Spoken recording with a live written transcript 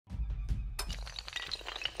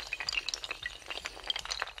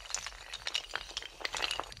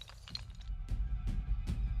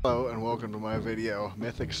Hello and welcome to my video,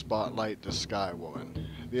 Mythic Spotlight the Skywoman.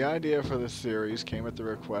 The idea for this series came at the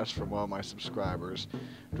request from one of my subscribers,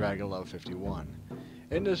 DragonLove51.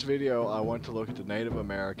 In this video I want to look at the Native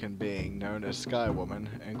American being known as Skywoman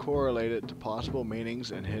and correlate it to possible meanings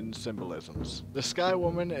and hidden symbolisms. The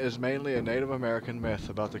Skywoman is mainly a Native American myth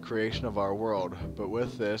about the creation of our world, but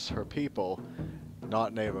with this, her people,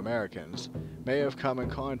 not Native Americans, may have come in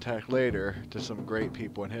contact later to some great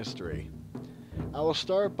people in history. I will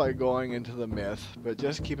start by going into the myth, but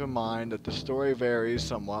just keep in mind that the story varies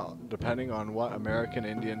somewhat depending on what American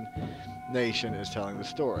Indian nation is telling the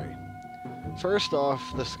story. First off,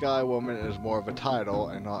 the Skywoman is more of a title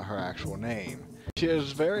and not her actual name. She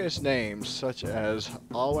has various names such as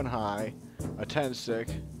Awanhai, Atensik,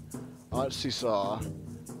 Otsisaw,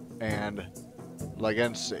 and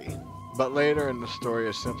Lagensi, but later in the story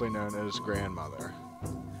is simply known as Grandmother.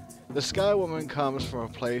 The Skywoman comes from a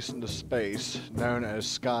place in the space known as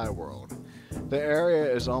Skyworld. The area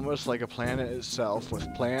is almost like a planet itself with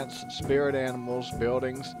plants, spirit animals,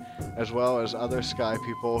 buildings, as well as other sky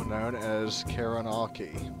people known as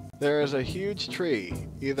Karanaki. There is a huge tree,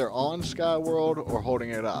 either on Skyworld or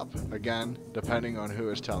holding it up, again, depending on who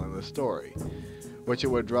is telling the story, which it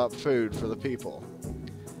would drop food for the people.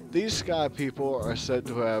 These sky people are said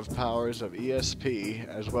to have powers of ESP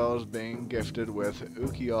as well as being gifted with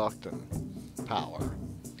Ukiokten power.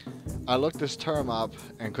 I looked this term up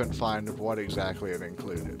and couldn't find what exactly it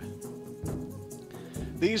included.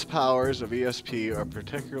 These powers of ESP are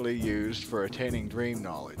particularly used for attaining dream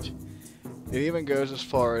knowledge. It even goes as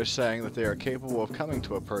far as saying that they are capable of coming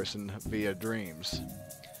to a person via dreams.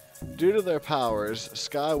 Due to their powers,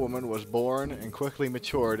 Skywoman was born and quickly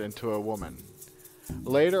matured into a woman.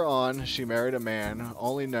 Later on, she married a man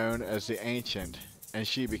only known as the Ancient, and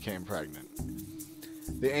she became pregnant.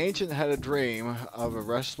 The Ancient had a dream of a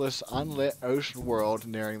restless, unlit ocean world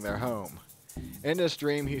nearing their home. In this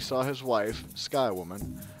dream, he saw his wife,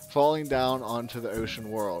 Skywoman, falling down onto the ocean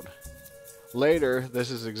world. Later,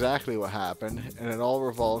 this is exactly what happened, and it all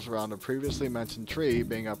revolves around the previously mentioned tree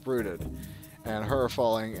being uprooted, and her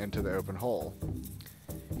falling into the open hole.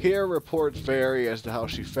 Here, reports vary as to how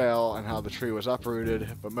she fell and how the tree was uprooted,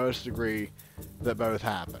 but most agree that both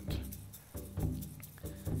happened.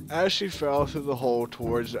 As she fell through the hole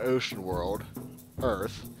towards the ocean world,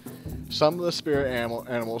 Earth, some of the spirit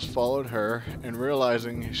animals followed her and,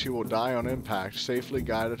 realizing she will die on impact, safely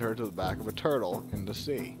guided her to the back of a turtle in the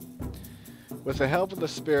sea. With the help of the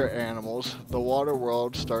spirit animals, the water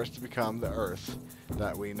world starts to become the Earth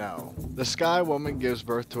that we know. The Skywoman gives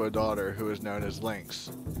birth to a daughter who is known as Lynx.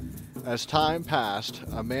 As time passed,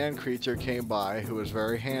 a man creature came by who was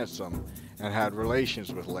very handsome and had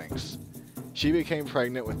relations with Lynx. She became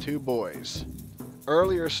pregnant with 2 boys.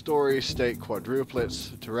 Earlier stories state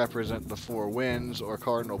quadruplets to represent the 4 winds or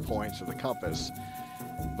cardinal points of the compass,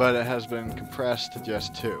 but it has been compressed to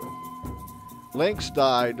just 2. Lynx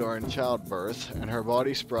died during childbirth, and her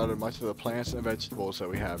body sprouted much of the plants and vegetables that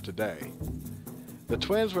we have today. The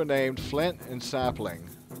twins were named Flint and Sapling,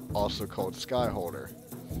 also called Skyholder.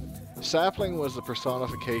 Sapling was the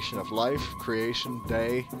personification of life, creation,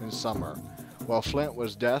 day, and summer, while Flint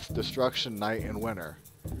was death, destruction, night, and winter.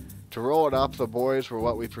 To roll it up, the boys were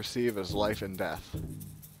what we perceive as life and death.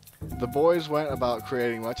 The boys went about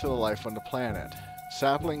creating much of the life on the planet.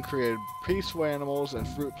 Sapling created peaceful animals and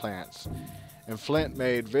fruit plants, and Flint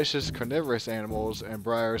made vicious carnivorous animals and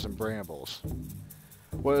briars and brambles.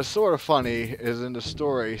 What is sort of funny is in the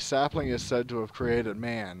story, Sapling is said to have created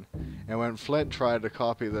man, and when Flint tried to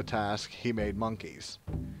copy the task, he made monkeys.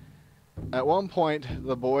 At one point,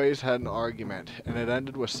 the boys had an argument, and it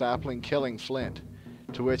ended with Sapling killing Flint,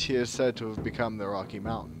 to which he is said to have become the Rocky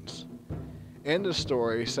Mountains. In the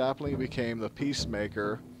story, Sapling became the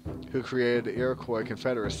peacemaker who created the Iroquois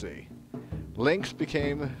Confederacy. Lynx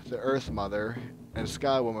became the Earth Mother, and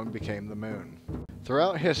Skywoman became the Moon.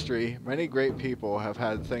 Throughout history, many great people have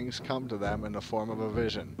had things come to them in the form of a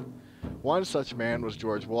vision. One such man was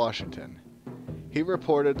George Washington. He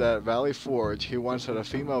reported that at Valley Forge he once had a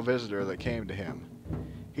female visitor that came to him.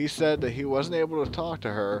 He said that he wasn't able to talk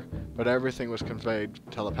to her, but everything was conveyed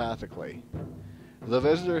telepathically. The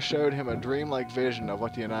visitor showed him a dreamlike vision of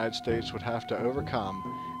what the United States would have to overcome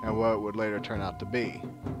and what it would later turn out to be.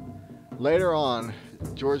 Later on,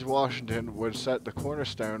 George Washington would set the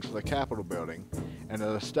cornerstone for the Capitol building, and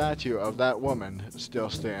the statue of that woman still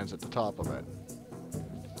stands at the top of it.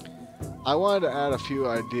 I wanted to add a few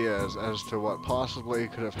ideas as to what possibly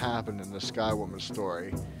could have happened in the Skywoman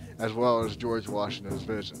story, as well as George Washington's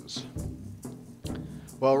visions.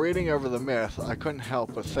 While reading over the myth, I couldn't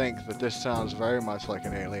help but think that this sounds very much like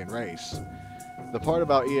an alien race. The part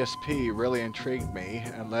about ESP really intrigued me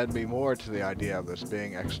and led me more to the idea of this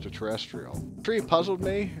being extraterrestrial. The tree puzzled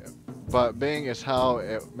me, but being as how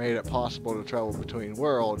it made it possible to travel between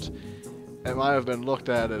worlds, it might have been looked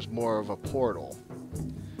at as more of a portal.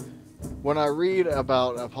 When I read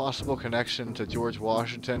about a possible connection to George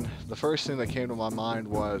Washington, the first thing that came to my mind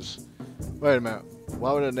was, wait a minute,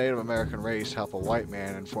 why would a Native American race help a white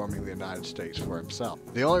man in forming the United States for himself?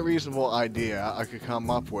 The only reasonable idea I could come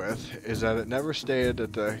up with is that it never stated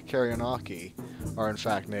that the Karenaki are in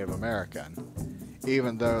fact Native American,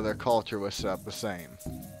 even though their culture was set up the same.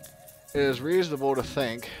 It is reasonable to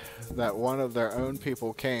think that one of their own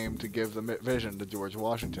people came to give the vision to George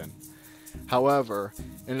Washington. However,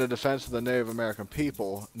 in the defense of the Native American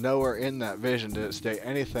people, nowhere in that vision did it state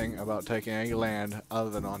anything about taking any land other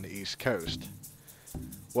than on the East Coast.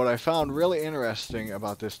 What I found really interesting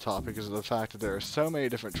about this topic is the fact that there are so many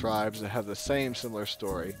different tribes that have the same similar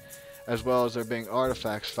story, as well as there being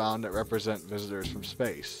artifacts found that represent visitors from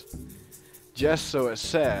space. Just so it's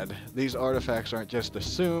said, these artifacts aren't just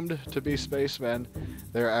assumed to be spacemen,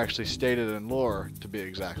 they are actually stated in lore to be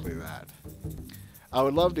exactly that. I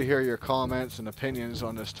would love to hear your comments and opinions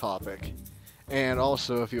on this topic, and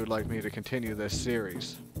also if you would like me to continue this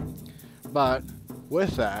series. But,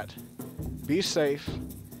 with that, be safe,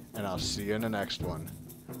 and I'll see you in the next one.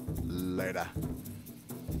 Later.